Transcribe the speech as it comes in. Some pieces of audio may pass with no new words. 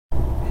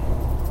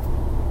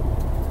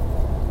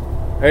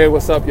Hey,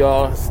 what's up,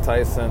 y'all? It's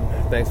Tyson.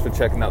 Thanks for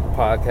checking out the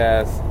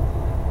podcast.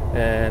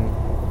 And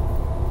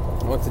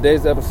on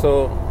today's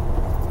episode,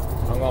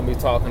 I'm going to be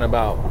talking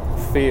about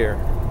fear.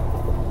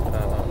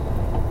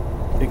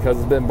 Because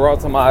it's been brought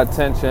to my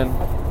attention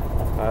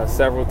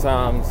several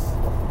times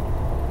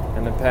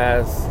in the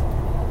past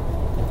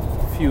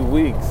few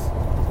weeks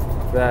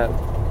that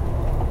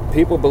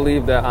people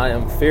believe that I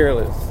am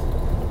fearless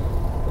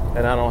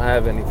and I don't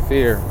have any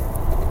fear.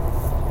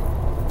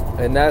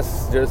 And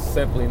that's just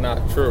simply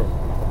not true.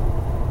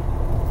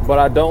 But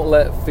I don't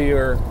let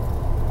fear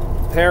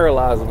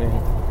paralyze me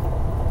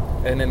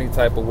in any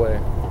type of way.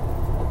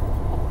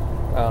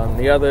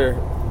 The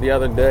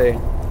other day,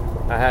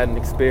 I had an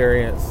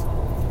experience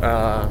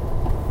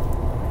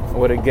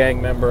with a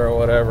gang member or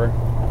whatever.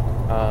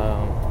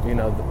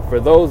 For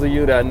those of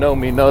you that know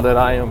me, know that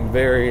I am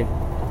very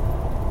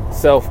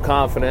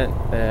self-confident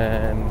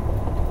and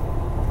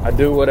I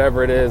do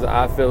whatever it is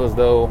I feel as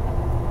though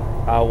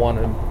I want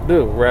to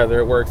do. Whether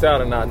it works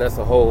out or not, that's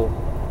a whole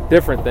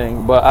different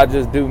thing, but I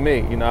just do me.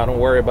 I don't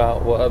worry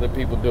about what other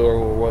people do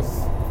or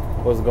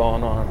what's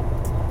going on.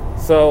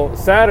 So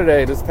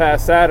this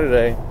past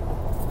Saturday,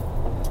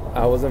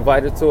 I was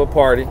invited to a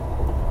party,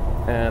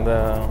 and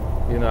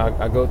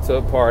I go to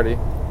a party,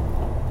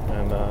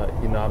 and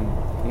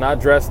I'm not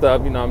dressed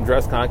up. I'm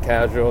dressed kind of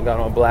casual. Got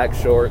on black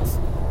shorts,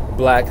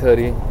 black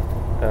hoodie,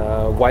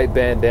 white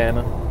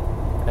bandana,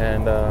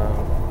 and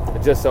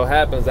it just so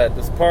happens at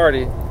this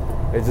party,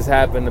 it just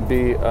happened to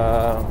be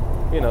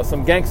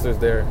some gangsters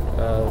there.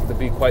 To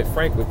be quite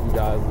frank with you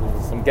guys, there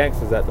was some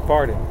gangsters at the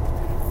party.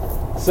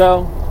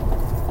 So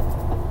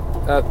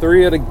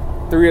three of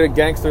the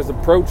gangsters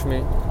approached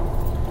me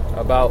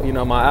about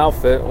my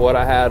outfit, what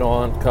I had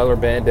on, color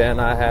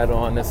bandana I had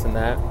on, this and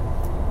that,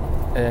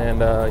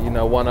 and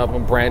one of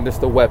them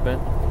brandished a weapon,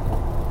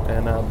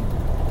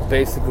 and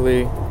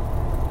basically,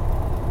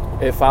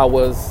 if I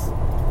was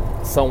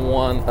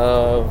someone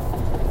of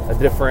a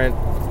different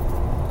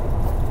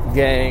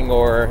gang,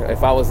 or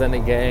if I was in a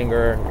gang,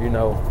 or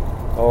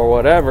or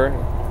whatever,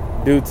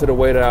 due to the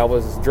way that I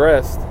was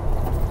dressed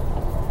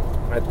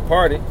at the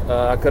party,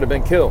 I could have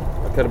been killed.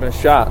 I could have been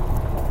shot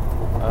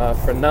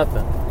for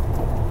nothing.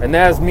 And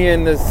as me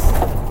and this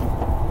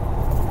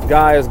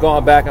guy is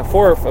going back and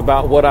forth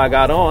about what I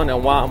got on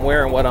and why I'm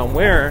wearing what I'm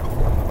wearing,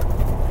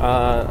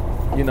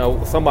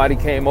 somebody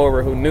came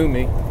over who knew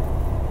me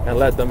and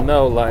let them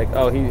know, like,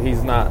 oh,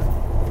 he's not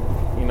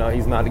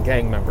a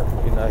gang member.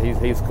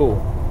 He's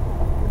cool.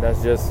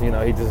 That's just, he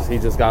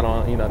just got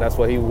on, that's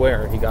what he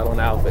wearing. He got on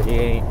the outfit. He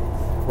ain't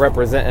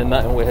representing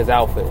nothing with his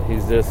outfit.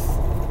 He's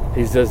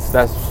just,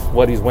 that's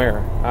what he's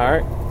wearing. All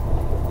right.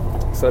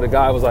 So the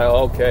guy was like,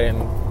 oh, okay.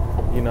 And,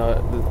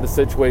 the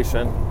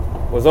situation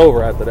was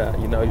over after that.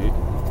 He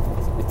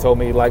told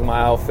me he liked my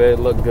outfit,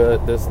 looked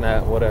good, this and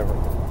that, whatever.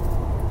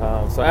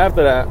 So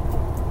after that,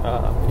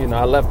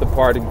 I left the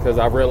party because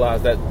I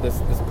realized that this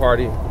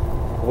party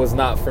was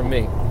not for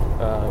me.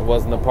 It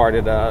wasn't a party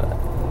that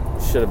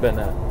I should have been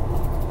at.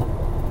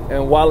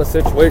 And while the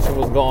situation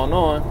was going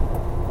on,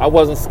 I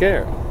wasn't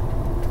scared.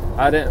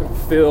 I didn't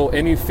feel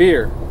any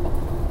fear.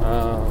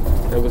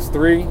 There was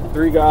three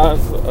guys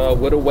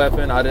with a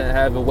weapon. I didn't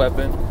have a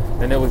weapon,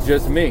 and it was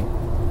just me.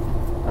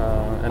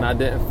 And I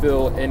didn't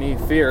feel any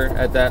fear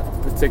at that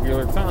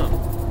particular time.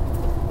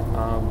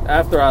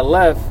 After I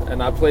left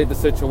and I played the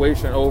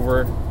situation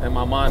over in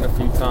my mind a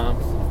few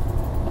times,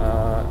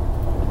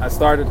 I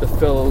started to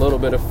feel a little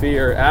bit of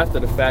fear after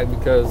the fact,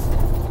 because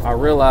I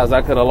realized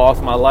I could have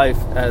lost my life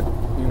at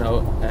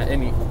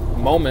any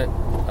moment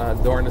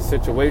during the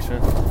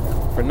situation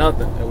for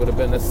nothing. It would have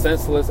been a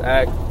senseless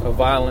act of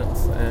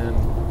violence, and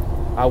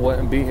I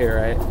wouldn't be here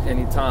at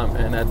any time.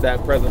 And at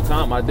that present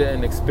time, I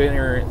didn't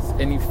experience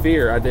any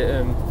fear. I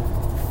didn't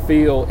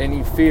feel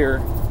any fear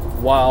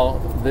while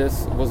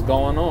this was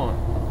going on.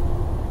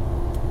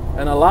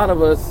 And a lot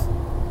of us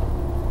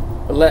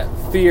let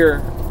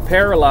fear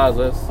paralyze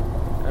us,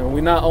 and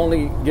we not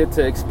only get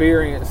to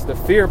experience the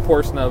fear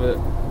portion of it,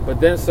 but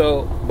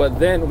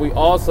then we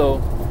also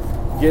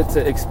get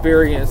to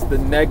experience the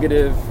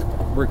negative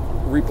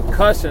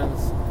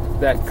repercussions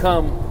that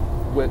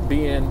come with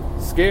being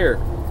scared,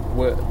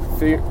 with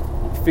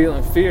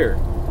feeling fear.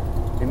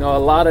 A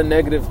lot of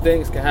negative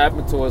things can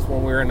happen to us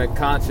when we're in a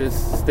conscious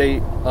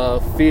state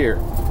of fear.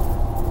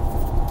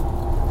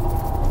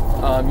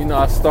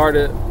 I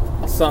started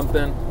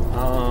something.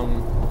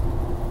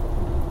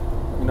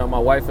 My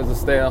wife is a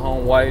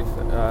stay-at-home wife.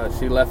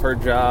 She left her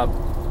job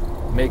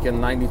making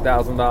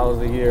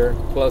 $90,000 a year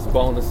plus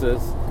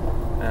bonuses,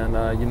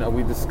 and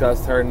we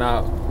discussed her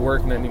not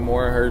working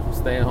anymore, her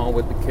staying home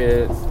with the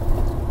kids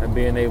and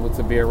being able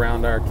to be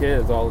around our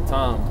kids all the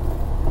time.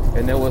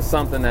 And it was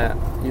something that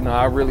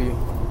I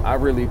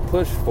really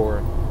pushed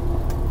for,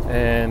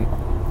 and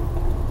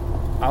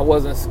I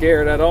wasn't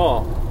scared at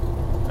all,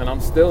 and I'm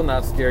still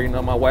not scared.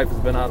 My wife has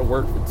been out of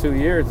work for 2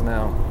 years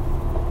now,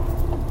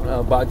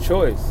 by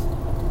choice,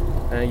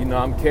 and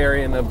I'm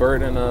carrying the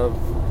burden of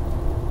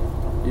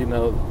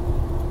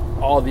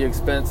all the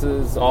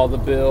expenses, all the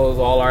bills,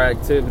 all our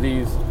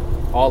activities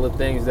all the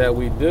things that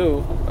we do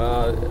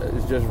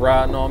is just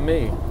riding on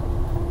me.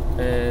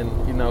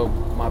 And, you know,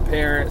 my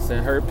parents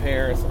and her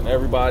parents and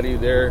everybody,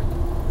 they're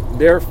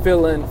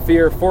feeling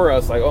fear for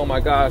us. Like, oh my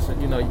gosh,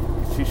 you know,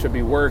 she should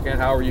be working.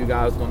 How are you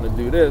guys going to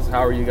do this?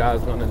 How are you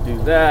guys going to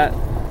do that?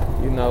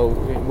 You know,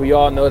 we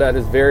all know that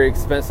it's very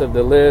expensive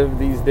to live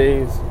these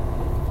days.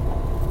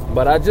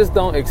 But I just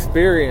don't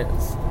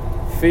experience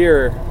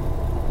fear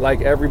like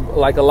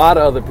a lot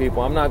of other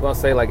people. I'm not going to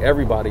say like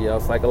everybody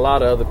else, like a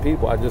lot of other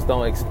people. I just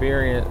don't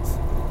experience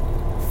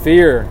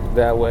fear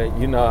that way.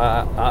 You know,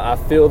 I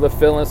feel the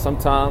feeling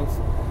sometimes,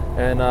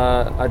 and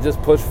I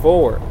just push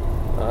forward,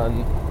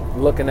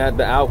 looking at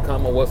the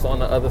outcome of what's on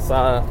the other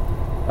side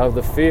of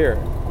the fear.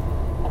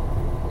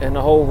 And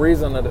the whole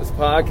reason of this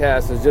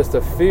podcast is just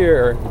to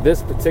fear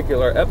this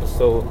particular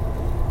episode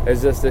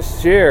is just to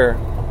share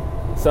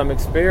some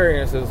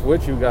experiences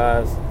with you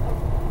guys,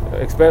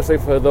 especially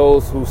for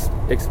those who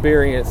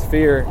experience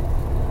fear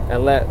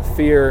and let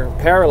fear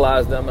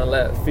paralyze them and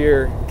let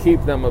fear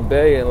keep them at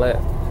bay and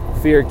let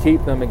fear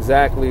keep them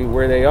exactly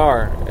where they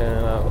are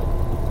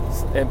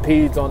and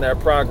impedes on their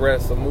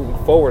progress of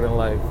moving forward in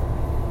life.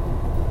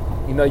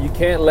 You know, you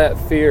can't let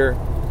fear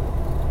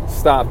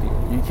stop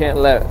you. You can't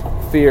let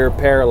fear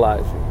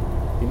paralyze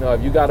you. You know,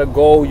 if you got a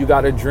goal, you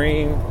got a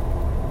dream,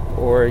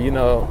 or, you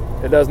know,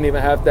 it doesn't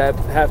even have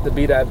to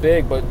be that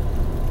big, but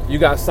you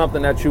got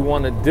something that you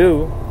want to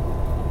do,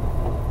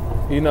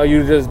 you know,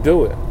 you just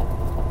do it.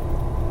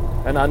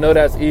 And I know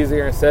that's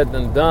easier said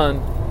than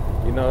done.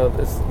 You know,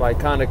 it's like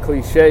kind of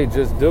cliche,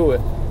 just do it.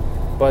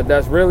 But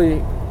that's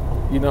really,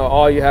 you know,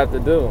 all you have to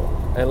do,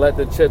 and let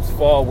the chips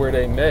fall where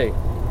they may.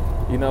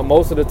 You know,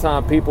 most of the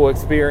time people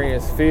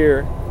experience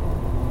fear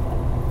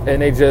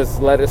and they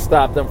just let it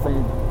stop them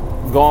from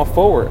going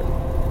forward.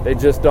 They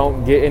just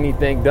don't get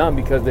anything done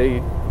because they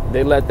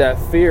let that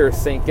fear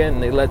sink in.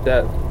 They let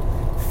that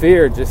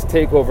fear just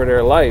take over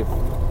their life.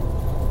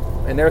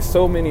 And there's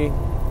so many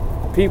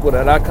people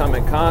that I come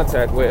in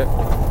contact with,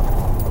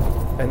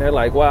 and they're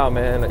like, wow,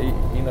 man,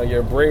 you know,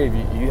 you're brave.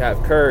 You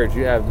have courage.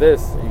 You have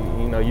this.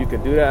 You know, you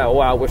could do that. Oh,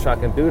 I wish I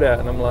could do that.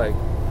 And I'm like,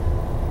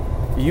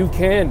 you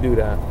can do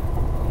that.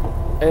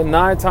 And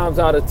 9 times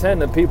out of 10,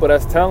 the people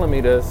that's telling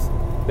me this,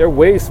 they're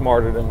way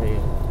smarter than me.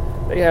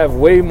 They have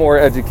way more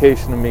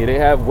education than me. They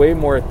have way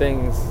more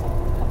things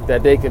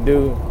that they can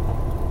do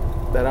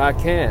that I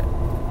can't.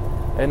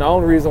 And the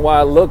only reason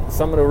why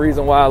some of the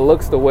reason why it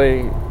looks the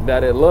way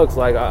that it looks,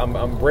 like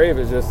I'm brave,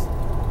 is just,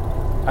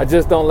 I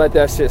just don't let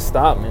that shit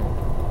stop me.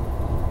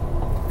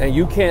 And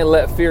you can't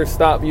let fear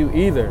stop you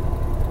either.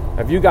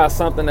 If you got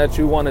something that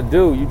you want to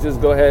do, you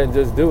just go ahead and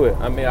just do it.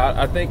 I mean,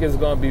 I think it's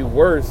going to be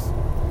worse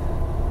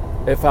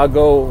if I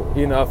go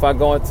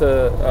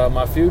into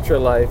my future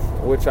life,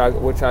 which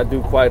I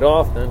do quite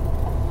often,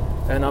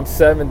 and I'm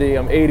 70,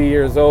 I'm 80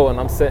 years old, and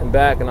I'm sitting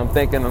back and I'm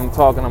thinking, I'm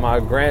talking to my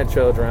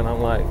grandchildren, and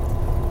I'm like,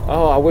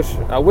 oh, I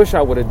wish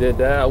I would have did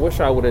that. I wish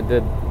I would have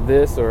did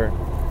this, or,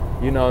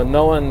 you know,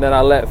 knowing that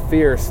I let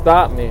fear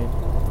stop me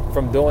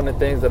from doing the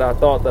things that I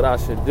thought that I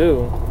should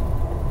do,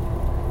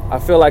 I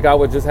feel like I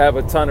would just have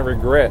a ton of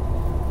regret.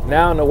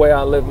 Now in the way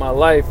I live my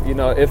life, you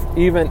know,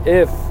 even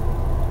if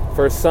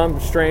for some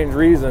strange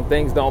reason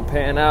things don't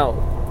pan out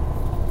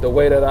the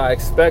way that I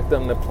expect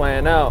them to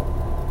plan out,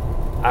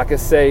 I could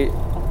say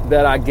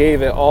that I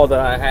gave it all that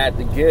I had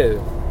to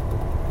give.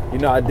 You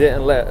know, I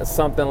didn't let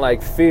something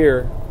like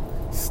fear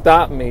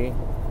stop me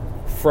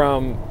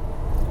from,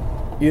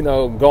 you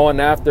know,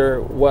 going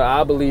after what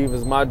I believe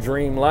is my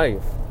dream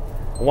life.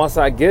 Once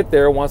I get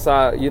there, once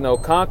I, you know,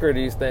 conquer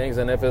these things,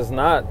 and if it's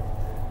not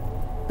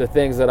the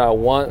things that I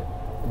want,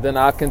 then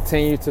I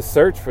continue to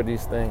search for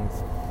these things.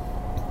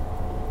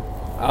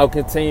 I'll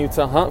continue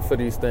to hunt for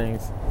these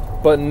things,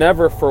 but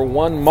never for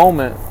one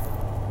moment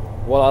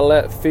will I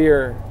let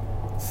fear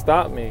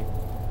stop me.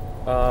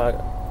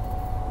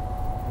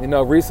 You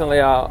know,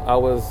 recently I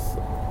was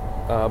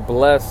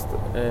blessed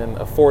and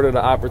afforded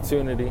the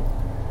opportunity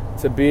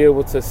to be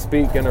able to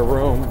speak in a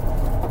room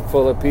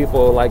full of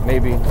people, like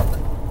maybe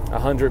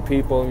 100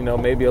 people, you know,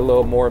 maybe a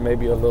little more,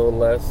 maybe a little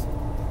less.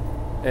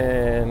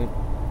 And,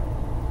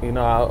 you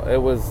know, it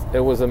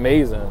was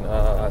amazing.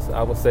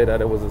 I would say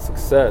that it was a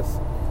success.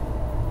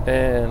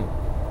 And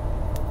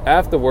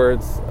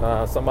afterwards,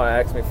 somebody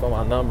asked me for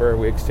my number.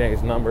 We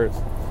exchanged numbers,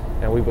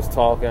 and we was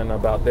talking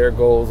about their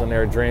goals and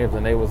their dreams.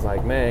 And they was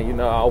like, man, you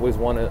know, I always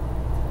wanted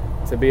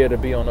to be able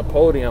to be on a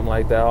podium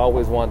like that. I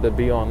always wanted to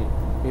be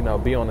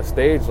on a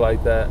stage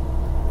like that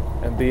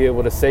and be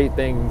able to say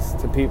things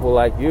to people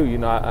like you. You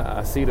know,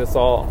 I see this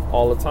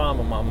all the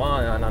time in my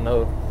mind, and I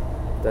know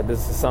that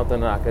this is something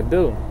that I could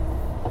do.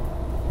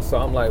 So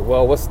I'm like,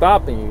 well, what's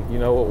stopping you? You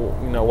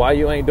know, why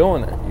you ain't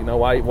doing it? You know,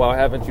 why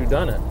haven't you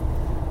done it?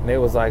 And they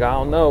was like, I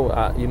don't know.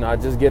 I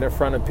just get in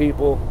front of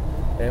people,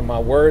 and my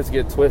words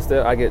get twisted.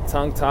 I get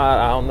tongue-tied.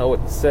 I don't know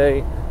what to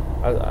say.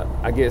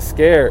 I get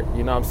scared.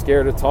 You know, I'm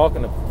scared of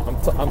talking.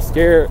 I'm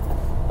scared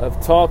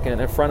of talking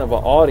in front of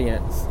an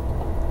audience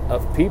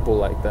of people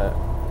like that.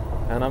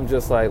 And I'm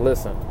just like,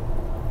 listen,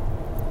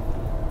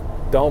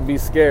 don't be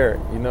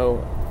scared. You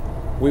know,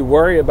 we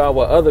worry about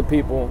what other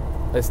people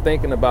is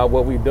thinking about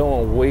what we're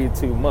doing way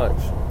too much.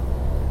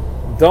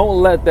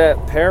 Don't let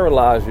that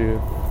paralyze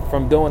you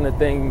from doing the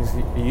things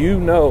you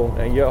know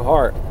in your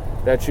heart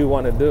that you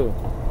want to do.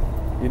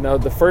 You know,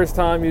 the first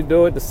time you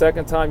do it, the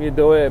second time you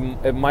do it,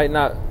 it might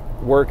not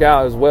work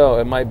out as well.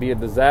 It might be a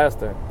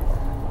disaster.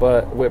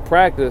 But with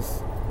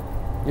practice,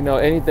 you know,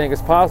 anything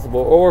is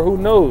possible. Or who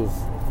knows?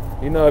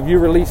 You know, if you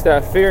release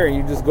that fear and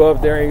you just go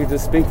up there and you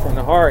just speak from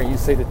the heart and you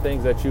say the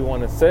things that you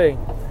want to say,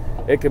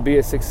 it could be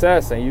a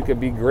success and you could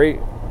be great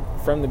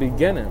from the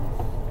beginning.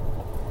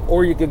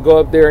 Or you could go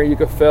up there and you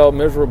could fail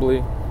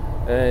miserably.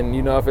 And,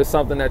 you know, if it's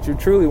something that you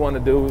truly want to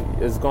do,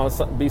 it's going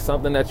to be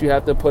something that you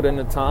have to put in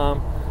the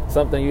time,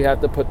 something you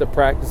have to put the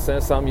practice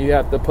in, something you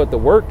have to put the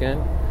work in.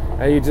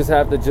 And you just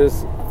have to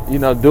just, you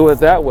know, do it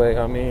that way.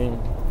 I mean,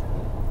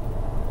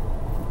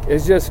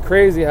 it's just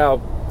crazy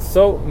how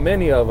so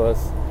many of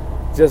us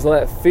just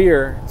let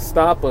fear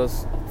stop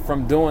us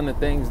from doing the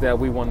things that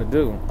we want to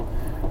do.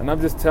 And I'm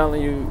just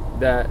telling you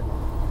that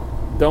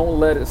don't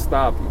let it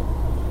stop you.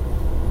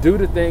 Do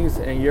the things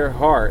in your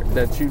heart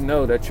that you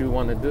know that you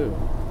want to do.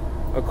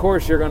 Of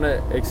course, you're going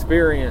to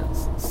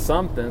experience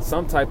something,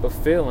 some type of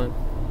feeling.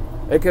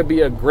 It could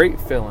be a great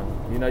feeling.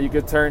 You know, you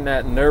could turn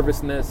that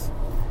nervousness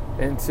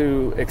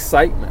into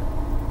excitement.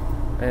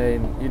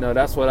 And, you know,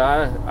 that's what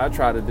I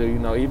try to do. You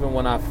know, even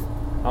when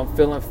I'm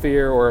feeling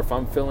fear, or if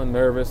I'm feeling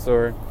nervous,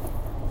 or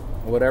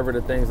whatever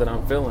the things that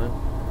I'm feeling,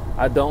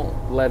 I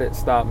don't let it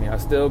stop me. I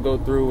still go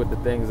through with the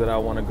things that I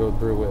want to go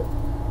through with.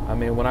 I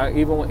mean, when I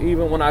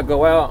even when I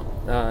go out,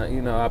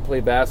 you know, I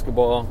play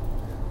basketball,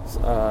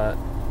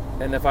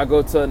 and if I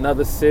go to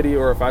another city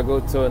or if I go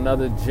to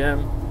another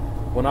gym,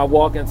 when I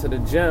walk into the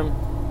gym,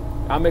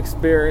 I'm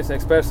experiencing,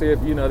 especially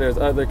if, you know, there's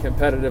other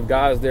competitive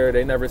guys there,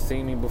 they never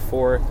seen me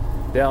before,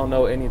 they don't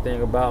know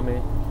anything about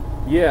me.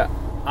 Yeah,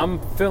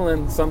 I'm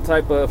feeling some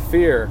type of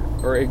fear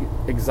or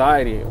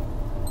anxiety.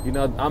 You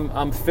know,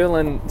 I'm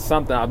feeling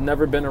something. I've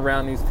never been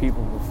around these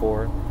people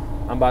before.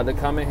 I'm about to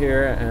come in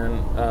here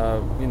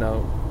and, you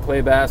know, play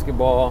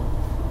basketball.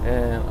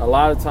 And a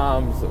lot of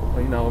times,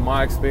 you know, in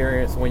my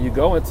experience, when you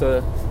go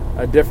into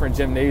a different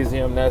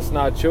gymnasium that's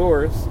not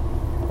yours,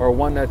 or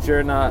one that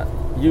you're not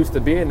used to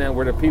being in,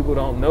 where the people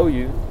don't know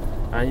you,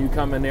 and you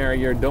come in there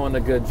and you're doing a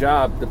good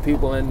job, the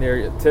people in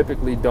there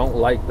typically don't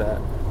like that.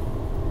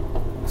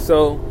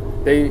 So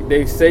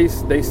they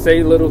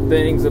say little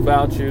things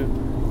about you.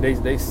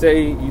 They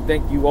say you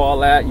think you all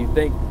that, you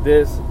think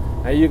this,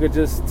 and you could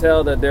just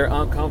tell that they're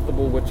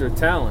uncomfortable with your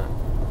talent.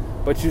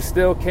 But you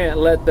still can't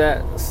let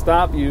that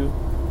stop you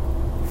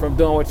from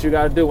doing what you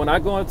got to do. When I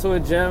go into a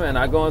gym and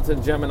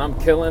I'm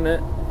killing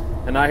it,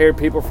 and I hear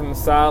people from the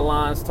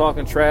sidelines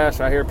talking trash,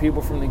 I hear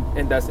people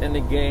that's in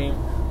the game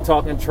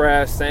talking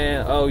trash,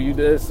 saying, oh, you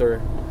this,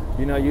 or,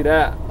 you know, you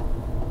that.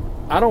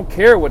 I don't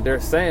care what they're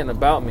saying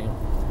about me.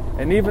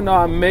 And even though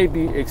I may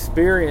be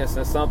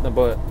experiencing something,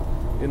 but,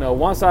 you know,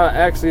 once I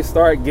actually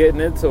start getting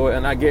into it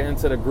and I get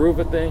into the groove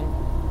of things,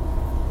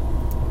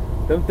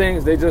 them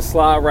things, they just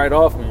slide right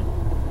off me.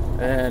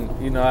 And,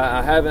 you know,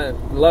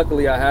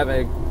 luckily I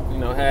haven't, you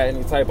know, had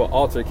any type of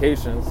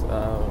altercations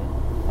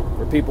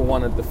where people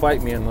wanted to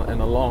fight me in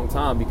a long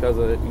time because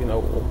of, you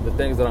know, the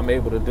things that I'm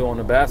able to do on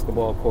the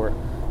basketball court.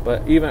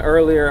 But even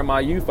earlier in my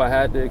youth, I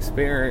had to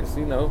experience,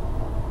 you know,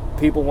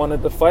 people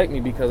wanted to fight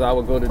me because I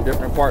would go to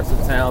different parts of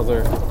towns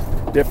or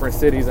different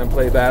cities and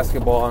play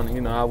basketball, and,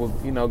 you know, I would,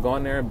 you know, go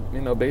in there and,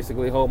 you know,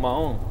 basically hold my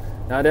own.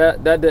 Now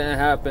that didn't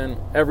happen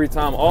every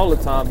time, all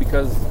the time,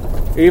 because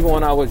even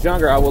when I was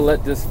younger, I would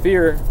let this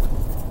fear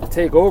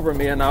take over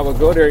me, and I would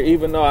go there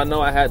even though I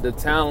know I had the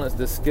talents,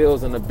 the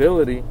skills, and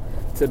ability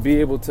to be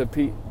able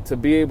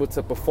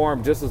to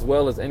perform just as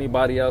well as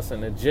anybody else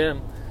in the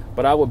gym.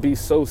 But I would be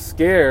so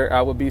scared,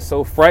 I would be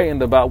so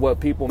frightened about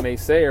what people may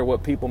say or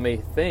what people may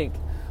think,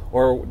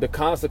 or the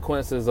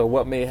consequences of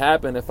what may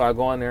happen if I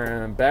go in there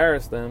and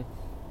embarrass them,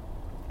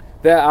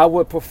 that I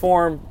would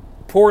perform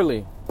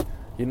poorly.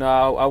 You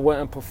know, I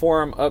wouldn't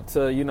perform up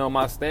to, you know,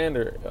 my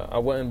standard. I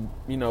wouldn't,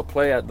 you know,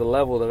 play at the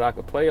level that I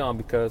could play on,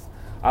 because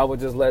I would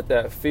just let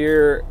that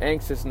fear,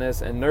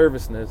 anxiousness, and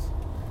nervousness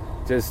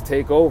just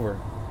take over.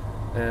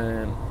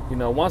 And, you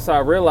know, once I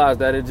realized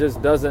that it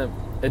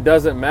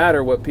doesn't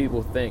matter what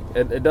people think.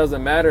 It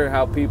doesn't matter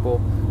how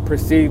people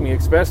perceive me,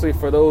 especially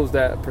for those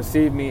that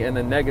perceive me in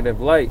a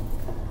negative light.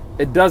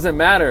 It doesn't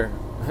matter.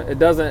 It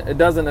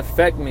doesn't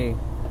affect me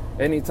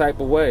any type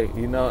of way,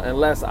 you know,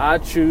 unless I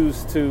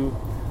choose to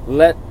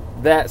let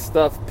that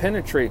stuff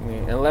penetrate me,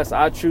 unless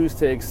I choose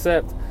to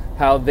accept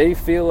how they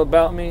feel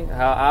about me,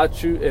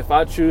 if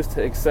I choose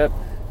to accept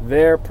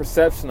their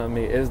perception of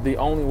me, is the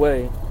only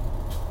way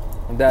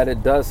that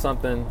it does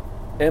something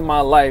in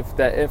my life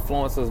that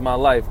influences my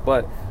life.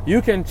 But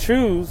you can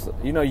choose,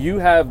 you know, you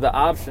have the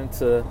option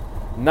to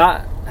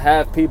not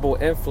have people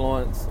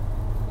influence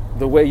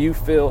the way you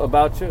feel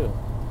about you.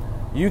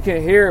 You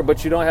can hear it,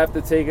 but you don't have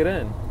to take it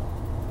in.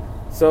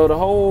 So the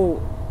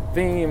whole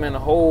theme and the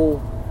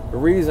whole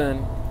reason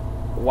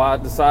why I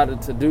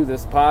decided to do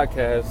this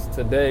podcast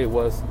today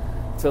was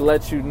to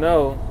let you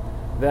know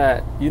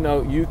that, you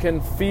know, you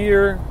can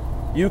feel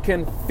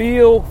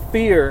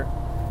fear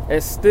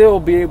and still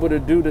be able to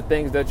do the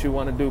things that you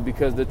want to do.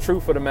 Because the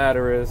truth of the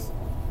matter is,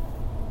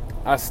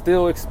 I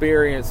still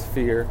experience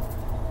fear.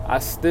 I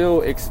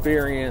still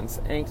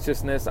experience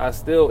anxiousness. I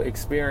still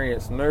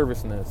experience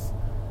nervousness.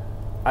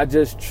 I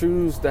just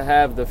choose to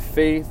have the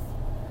faith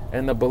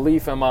and the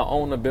belief in my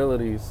own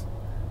abilities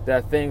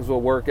that things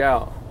will work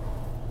out.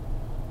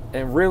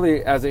 And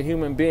really, as a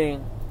human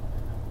being,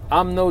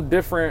 I'm no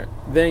different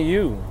than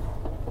you.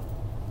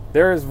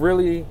 There is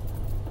really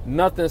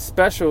nothing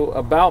special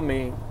about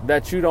me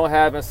that you don't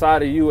have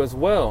inside of you as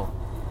well.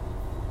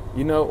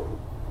 You know,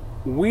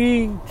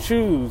 we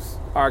choose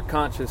our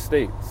conscious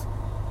states.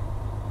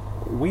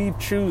 We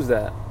choose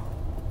that.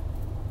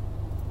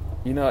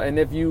 You know, and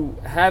if you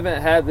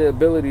haven't had the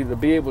ability to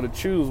be able to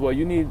choose, well,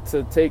 you need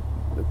to take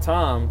the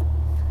time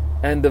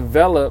and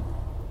develop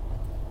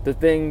the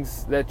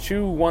things that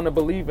you want to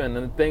believe in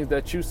and the things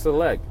that you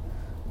select.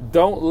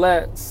 Don't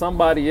let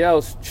somebody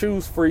else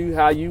choose for you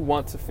how you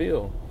want to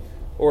feel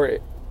or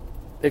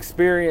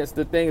experience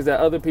the things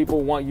that other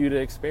people want you to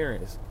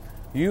experience.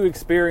 You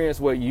experience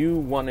what you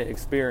want to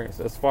experience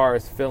as far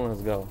as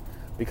feelings go,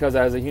 because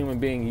as a human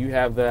being, you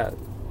have that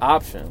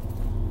option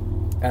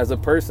as a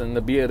person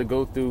to be able to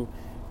go through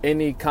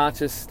any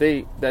conscious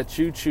state that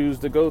you choose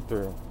to go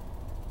through.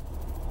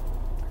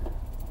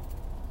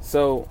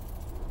 So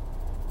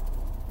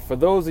for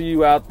those of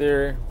you out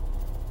there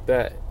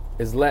that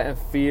is letting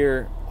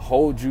fear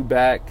hold you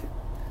back,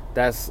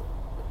 that's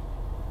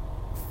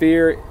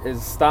fear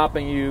is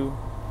stopping you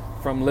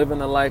from living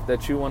the life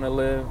that you want to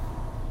live,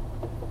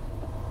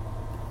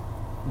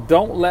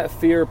 don't let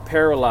fear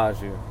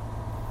paralyze you.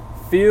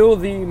 Feel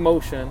the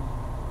emotion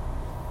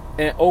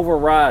and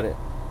override it.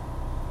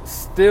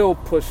 Still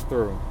push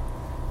through.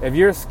 If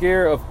you're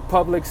scared of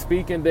public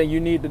speaking, then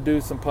you need to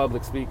do some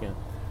public speaking.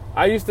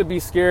 I used to be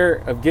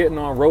scared of getting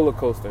on roller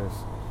coasters.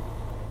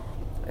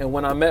 And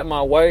when I met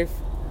my wife,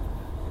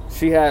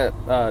 she had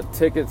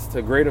tickets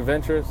to Great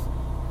Adventures.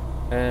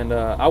 And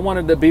I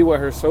wanted to be with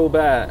her so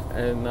bad.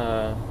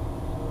 And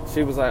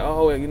she was like,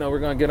 oh, you know, we're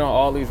going to get on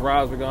all these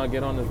rides. We're going to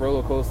get on this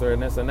roller coaster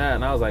and this and that.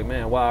 And I was like,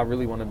 man, wow, I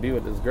really want to be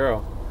with this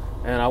girl.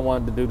 And I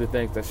wanted to do the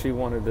things that she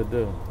wanted to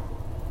do.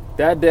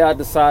 That day I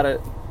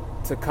decided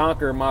to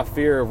conquer my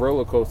fear of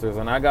roller coasters.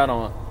 And I got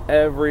on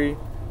every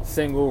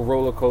single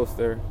roller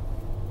coaster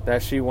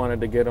that she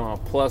wanted to get on,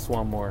 plus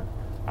one more.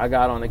 I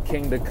got on the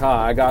Kingda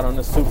Ka. I got on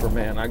the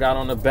Superman. I got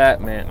on the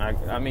Batman.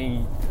 I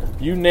mean,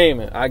 you name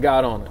it, I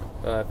got on it.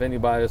 If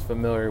anybody is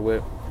familiar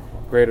with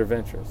Great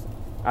Adventures.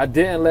 I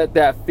didn't let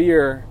that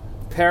fear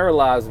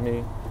paralyze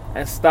me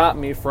and stop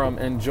me from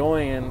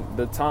enjoying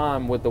the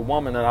time with the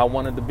woman that I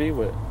wanted to be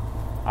with.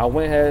 I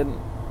went ahead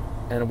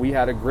and we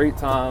had a great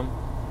time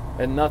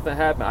and nothing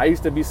happened. I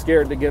used to be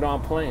scared to get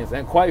on planes.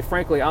 And quite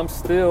frankly, I'm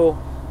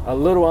still a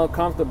little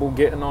uncomfortable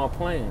getting on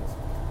planes.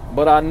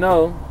 But I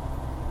know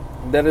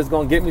that it's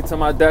going to get me to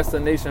my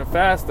destination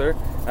faster,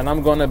 and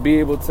I'm going to be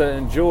able to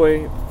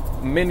enjoy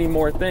many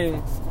more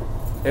things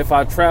if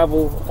I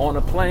travel on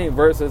a plane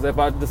versus if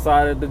I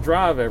decided to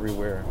drive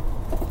everywhere.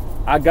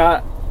 I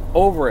got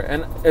over it.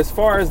 And as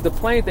far as the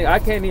plane thing, I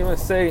can't even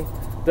say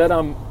that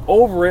I'm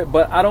over it,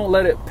 but I don't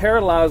let it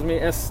paralyze me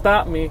and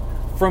stop me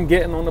from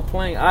getting on the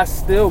plane. I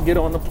still get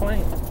on the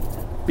plane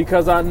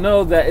because I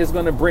know that it's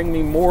going to bring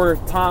me more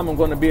time. I'm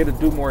going to be able to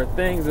do more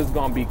things. It's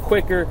going to be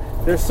quicker.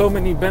 There's so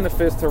many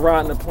benefits to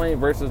riding a plane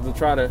versus to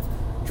try to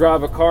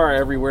drive a car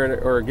everywhere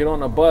or get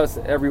on a bus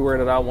everywhere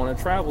that I want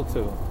to travel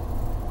to.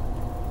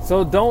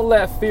 So don't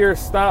let fear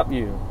stop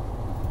you.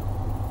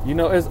 You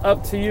know, it's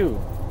up to you.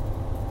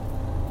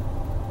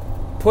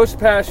 Push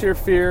past your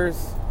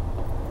fears.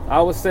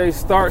 I would say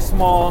start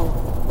small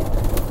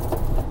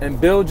and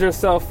build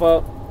yourself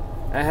up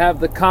and have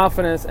the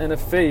confidence and the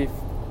faith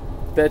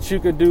that you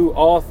could do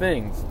all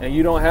things, and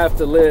you don't have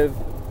to live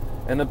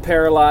in a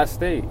paralyzed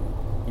state.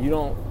 You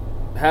don't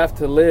have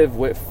to live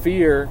with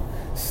fear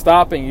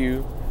stopping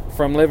you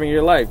from living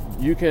your life.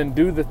 You can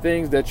do the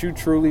things that you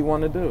truly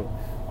want to do.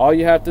 All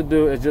you have to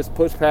do is just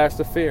push past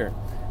the fear.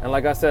 And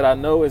like I said, I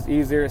know it's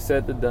easier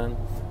said than done,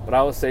 but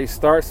I would say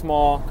start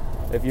small.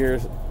 If you're,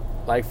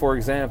 like, for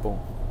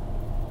example,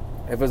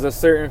 if it's a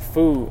certain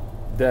food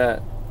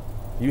that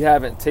you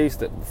haven't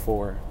tasted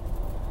before,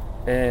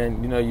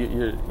 and you know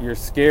you're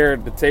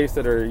scared to taste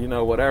it, or you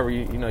know whatever,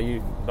 you know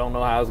you don't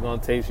know how it's going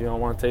to taste, you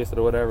don't want to taste it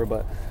or whatever,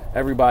 but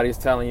everybody's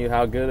telling you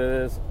how good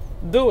it is,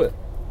 do it.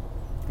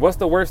 What's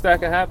the worst that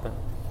could happen?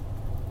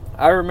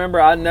 I remember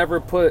I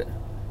never put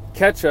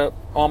ketchup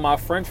on my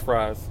French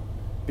fries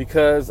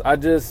because I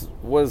just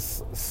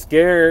was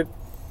scared.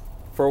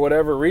 For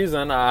whatever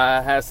reason,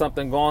 I had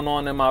something going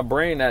on in my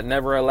brain that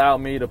never allowed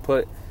me to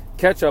put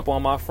ketchup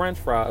on my French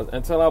fries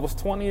until I was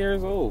 20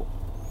 years old.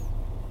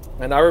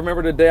 And I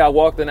remember the day I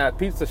walked in that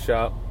pizza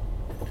shop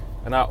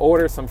and I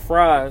ordered some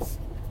fries,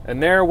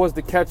 and there was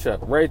the ketchup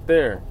right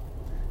there.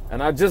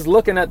 And I just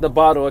looking at the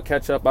bottle of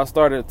ketchup, I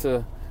started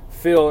to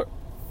feel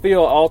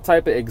all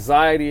type of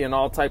anxiety and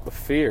all type of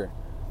fear.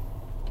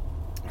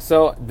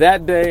 So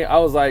that day I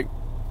was like,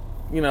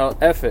 you know,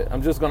 F it.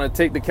 I'm just going to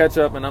take the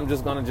ketchup and I'm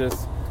just going to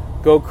just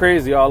go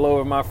crazy all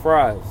over my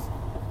fries.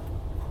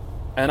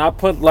 And I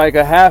put like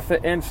a half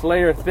an inch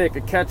layer thick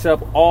of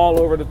ketchup all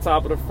over the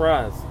top of the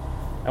fries.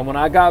 And when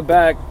I got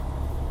back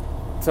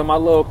to my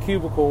little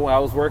cubicle when I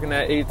was working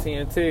at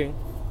AT&T,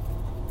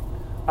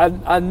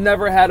 I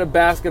never had a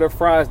basket of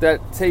fries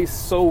that tastes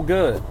so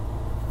good.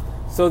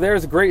 So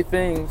there's great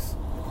things,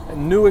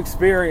 new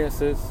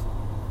experiences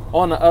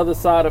on the other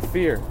side of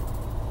fear.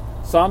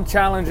 So I'm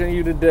challenging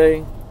you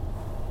today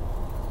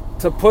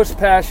to push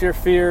past your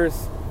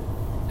fears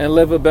and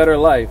live a better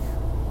life.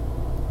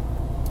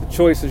 The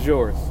choice is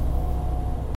yours.